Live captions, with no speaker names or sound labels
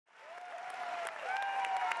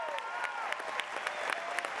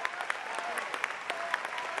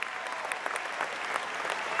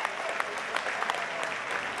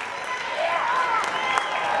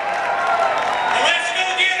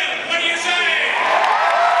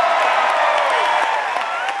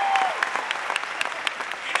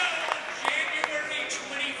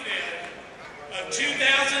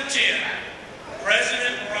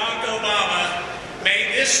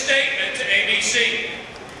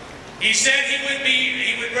He said he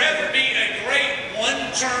would rather be a great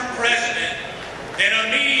one-term president than a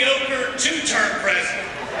mediocre two-term president.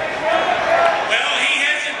 Well, he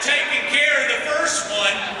hasn't taken care of the first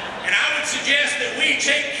one, and I would suggest that we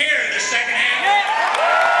take care of the second half.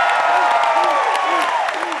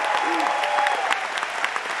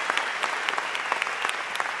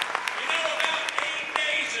 You know, about 8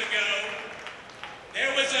 days ago, there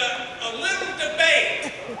was a little debate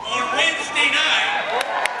on Wednesday night.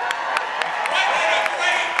 Wasn't it a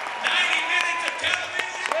great 90 minutes of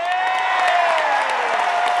television?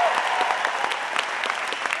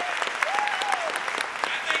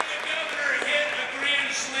 I think the governor hit a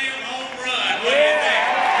grand slam home run. What do you think?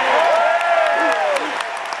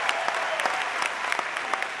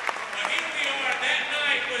 Well, here we are. That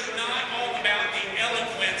night was not all about the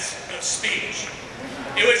eloquence of speech.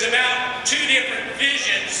 It was about two different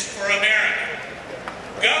visions for America.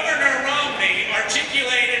 Governor Romney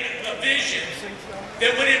articulated a vision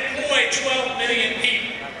that would employ 12 million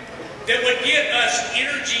people, that would get us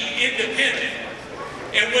energy independent,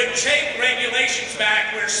 and would take regulations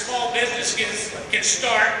back where small businesses can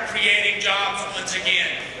start creating jobs once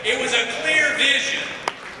again. It was a clear vision,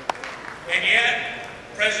 and yet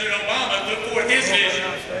President Obama put forth his vision.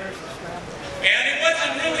 And it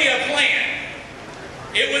wasn't really a plan.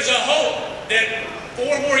 It was a hope that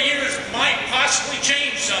 4 more years might possibly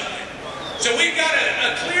change something. So we've got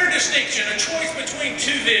a clear distinction, a choice between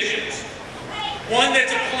two visions. One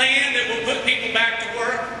that's a plan that will put people back to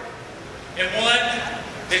work, and one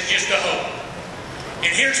that's just a hope.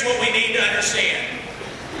 And here's what we need to understand.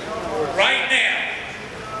 Right now,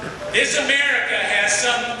 this America has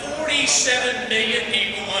some 47 million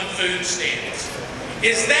people on food stamps.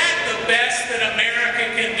 Is that the best that America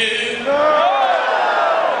can do? No!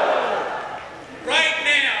 Right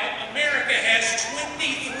now, America has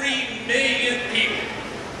 23 million people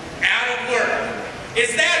out of work.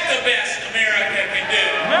 Is that the best America can do?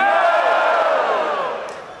 No!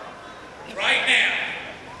 Right now,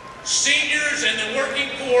 seniors and the working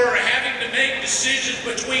poor are having to make decisions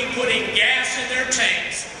between putting gas in their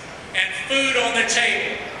tanks and food on the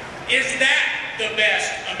table. Is that the best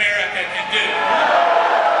America can do? No!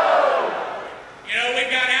 You know, we've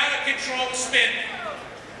got out of control spending.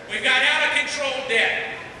 We've got out of control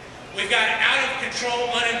debt. We've got out of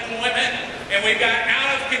control unemployment, and we've got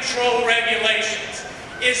out of control regulations.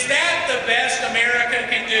 Is that the best America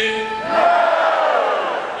can do?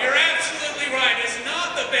 No! You're absolutely right. It's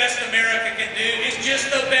not the best America can do. It's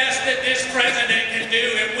just the best that this president can do,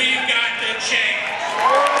 and we've got to change.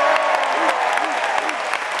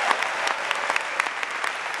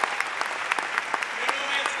 You know,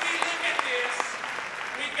 as we look at this,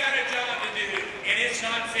 we've got a job to do, and it's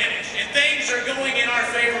not finished. And things are going in our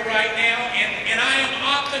favor right now, and I am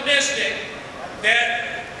optimistic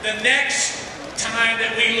that the next time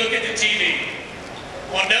that we look at the TV,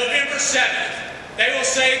 on November 7th, they will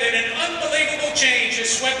say that an unbelievable change has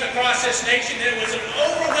swept across this nation, that it was an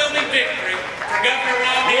overwhelming victory for Governor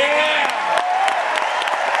Romney. Yeah.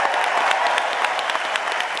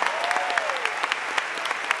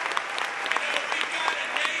 You know, we've got a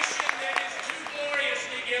nation that is too glorious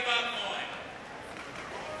to give up on.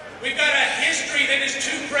 We've got a history that is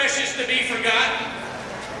too precious to be forgotten.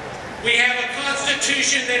 We have a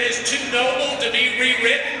Constitution that is too noble to be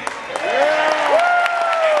rewritten. Yeah.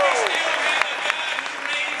 And we still have a God who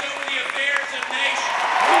reigns over the affairs of nations.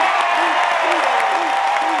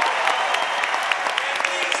 And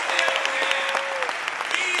we still have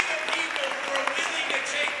we the people who are willing to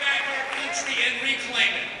take back our country and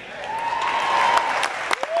reclaim it.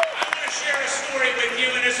 I want to share a story with you,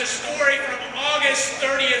 and it's a story from August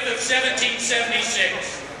 30th of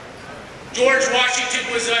 1776. George Washington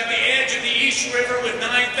was at the edge of the East River with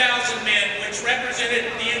 9,000 men, which represented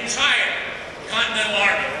the entire Continental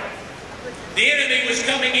Army. The enemy was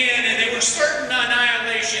coming in, and they were certain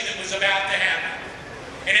annihilation that was about to happen.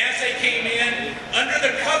 And as they came in, under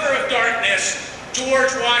the cover of darkness,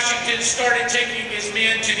 George Washington started taking his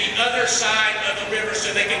men to the other side of the river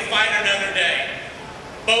so they could fight another day.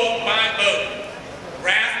 Boat by boat,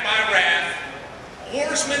 raft by raft,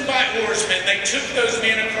 oarsman by oarsman, they took those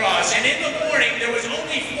men across, and in the morning there was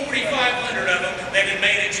only 4,500 of them that had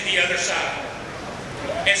made it to the other side.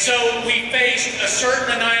 And so we faced a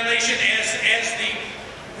certain annihilation as the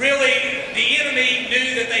enemy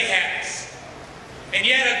knew that they had us. And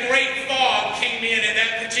yet a great fog came in at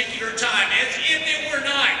that particular time, as if it were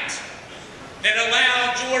night, that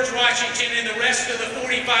allowed George Washington and the rest of the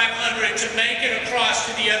 4,500 to make it across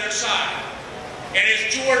to the other side. And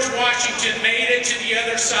as George Washington made it to the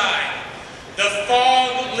other side, the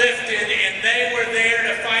fog lifted and they were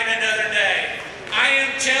there to fight another day. I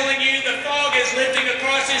am telling you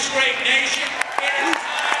this great nation. It is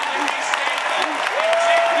time that we stand up and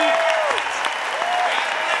take our rights.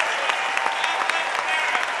 God bless you.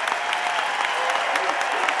 God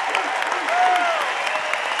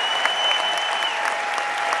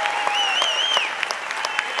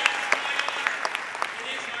bless America.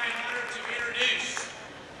 It is my honor to introduce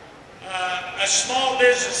a small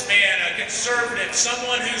businessman, a conservative,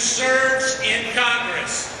 someone who serves in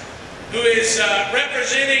Congress, who is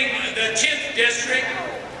representing the 10th District,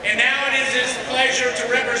 and now it is his pleasure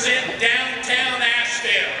to represent downtown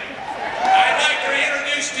Asheville. I'd like to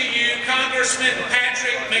introduce to you Congressman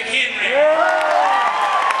McHenry.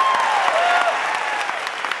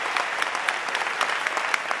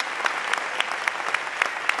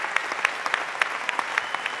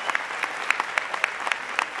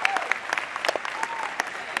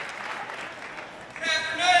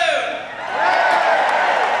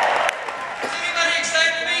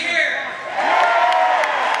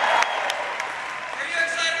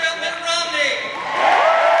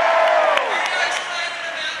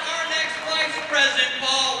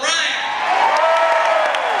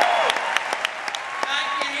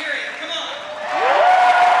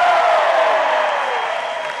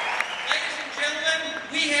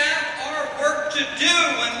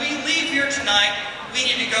 We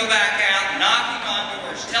need to go back out knocking on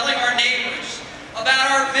doors, telling our neighbors about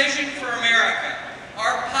our vision for America,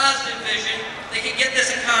 our positive vision that can get this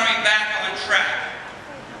economy back on track.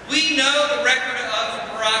 We know the record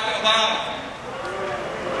of Barack Obama.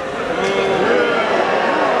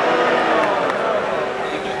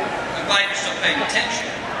 I'm glad you're still paying attention.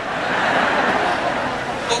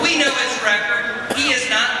 But we know his record. He has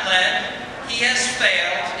not led, he has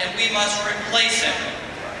failed, and we must replace him.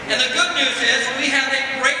 And the good news is we have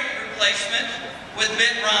a great replacement with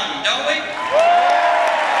Mitt Romney, don't we?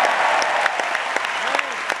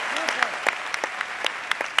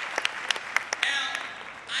 Now,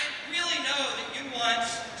 I really know that you want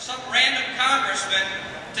some random congressman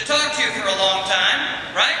to talk to you for a long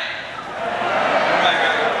time, right? Right.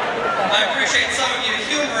 I appreciate some of you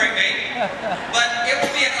humoring me, but it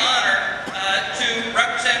will be an honor to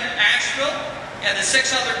represent Asheville and the 6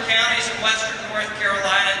 other counties in western North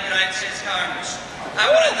Carolina in the United States Congress. I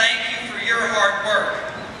want to thank you for your hard work.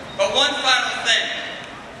 But one final thing.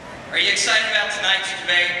 Are you excited about tonight's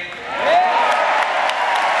debate?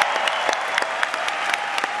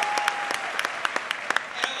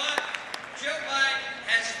 You know what? Joe Biden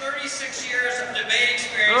has 36 years of debate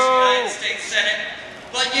experience in the United States Senate,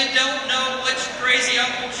 but you don't know which crazy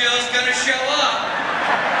Uncle Joe's going to show up.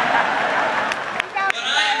 But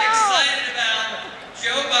I am excited about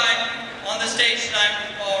Joe Biden on the stage tonight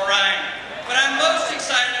with Paul Ryan. But I'm most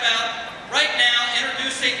excited about, right now,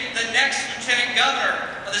 introducing the next Lieutenant Governor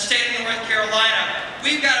of the state of North Carolina.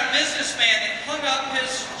 We've got a businessman that hung up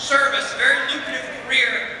his service, a very lucrative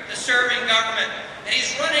career to serve in government, and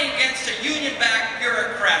he's running against a union-backed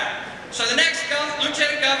bureaucrat. So the next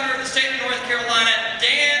Lieutenant Governor of the state of North Carolina,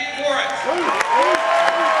 Dan Forrest.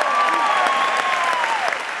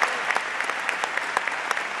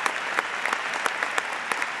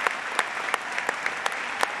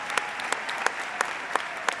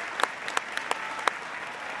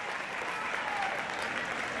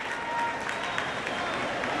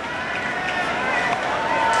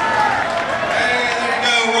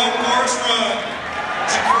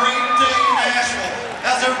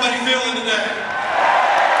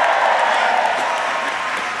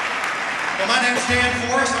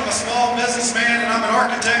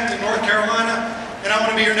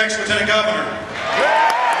 Your next Lieutenant Governor.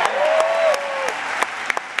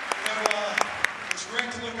 It's great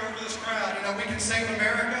to look over this crowd. You know, we can save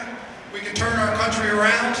America, we can turn our country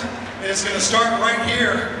around, and it's going to start right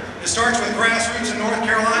here. It starts with grassroots in North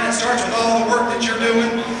Carolina. It starts with all the work that you're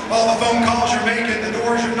doing, all the phone calls you're making, the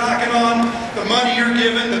doors you're knocking on, the money you're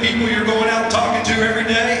giving, the people you're going out and talking to every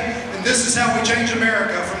day. And this is how we change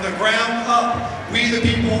America, from the ground up. We the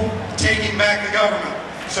people taking back the government.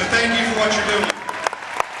 So thank you for what you're doing.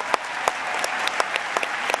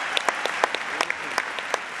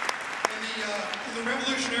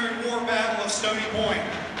 Revolutionary War Battle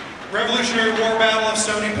of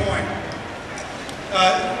Stony Point.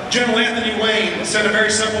 General Anthony Wayne sent a very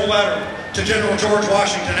simple letter to General George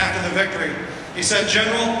Washington after the victory. He said,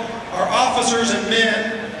 "General, our officers and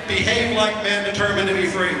men behave like men determined to be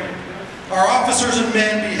free. Our officers and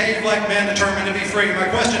men behave like men determined to be free." My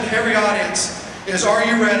question to every audience is, are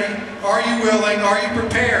you ready? Are you willing? Are you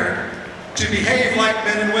prepared to behave like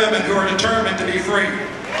men and women who are determined to be free?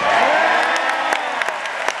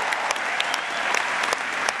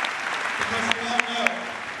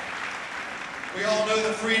 We all know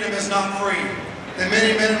that freedom is not free. and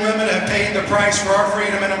many men and women have paid the price for our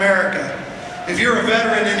freedom in America. If you're a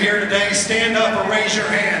veteran in here today, stand up or raise your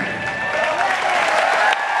hand.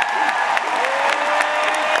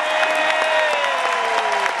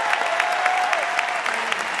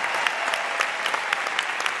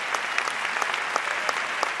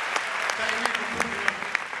 Thank you for putting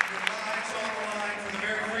your lives on the line for the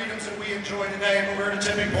very freedoms that we enjoy today, but we're at a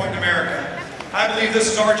tipping point in America. I believe this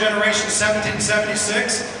is our generation,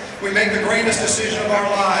 1776. We make the greatest decision of our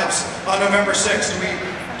lives on November 6th.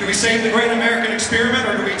 Do we save the great American experiment,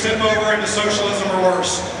 or do we tip over into socialism or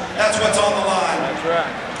worse? That's what's on the line. That's right.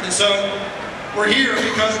 And so we're here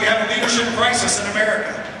because we have a leadership crisis in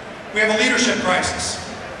America. We have a leadership crisis.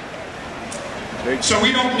 So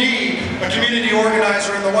we don't need a community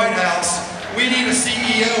organizer in the White House. We need a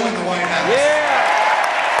CEO in the White House. Yeah.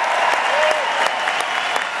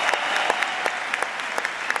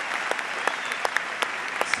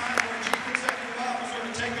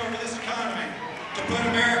 Put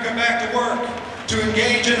America back to work, to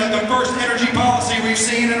engage in the first energy policy we've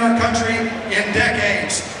seen in our country in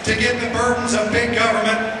decades, to get the burdens of big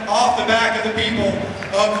government off the back of the people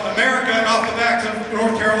of America and off the backs of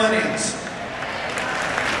North Carolinians.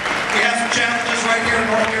 We have some challenges right here in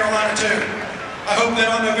North Carolina too. I hope that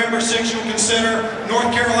on November 6th you'll consider North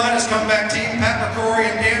Carolina's comeback team, Pat McCrory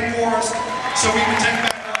and Dan Forrest, so we can take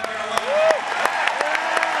back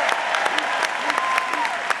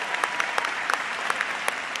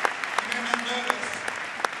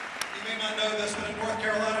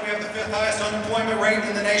highest unemployment rate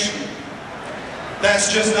in the nation.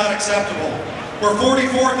 That's just not acceptable. We're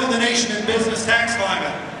 44th in the nation in business tax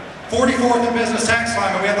climate. 44th in business tax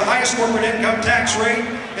climate. We have the highest corporate income tax rate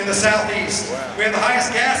in the Southeast. We have the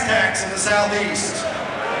highest gas tax in the Southeast.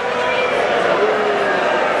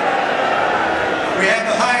 We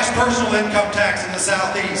have the highest personal income tax in the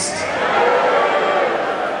Southeast.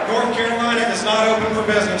 North Carolina is not open for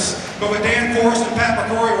business, but with Dan Forrest and Pat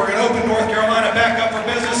McCrory, we're going to open North Carolina back up for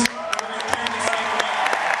business.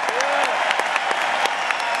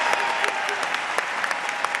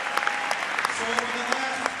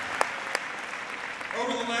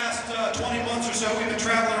 Over the last 20 months or so, we've been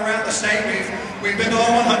traveling around the state. We've been to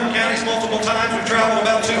all 100 counties multiple times. We've traveled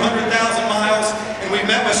about 200,000 miles, and we've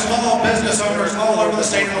met with small business owners all over the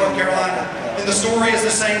state of North Carolina. And the story is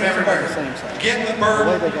the same everywhere. Get the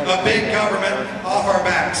burden of big government off our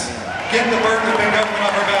backs. Get the burden of big government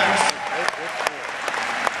off our backs.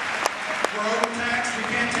 We're overtaxed. We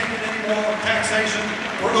can't take it anymore with taxation.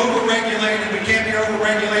 We're overregulated. We can't be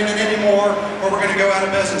overregulated anymore, or we're going to go out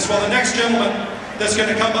of business. Well, the next gentleman that's going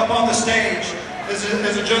to come up on the stage is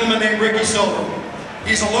a gentleman named Ricky Silver.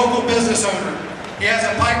 He's a local business owner. He has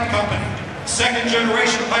a pipe company, second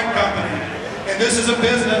generation pipe company. And this is a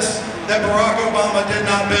business that Barack Obama did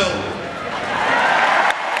not build.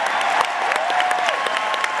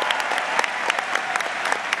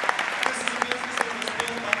 This is a business that was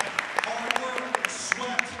built by hard work and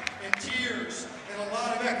sweat and tears and a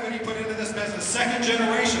lot of equity put into this business. Second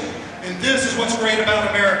generation. And this is what's great about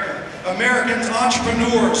America. Americans,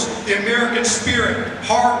 entrepreneurs, the American spirit,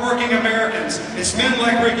 hard-working Americans. It's men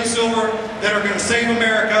like Ricky Silver that are going to save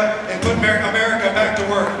America and put America back to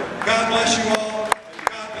work. God bless you all.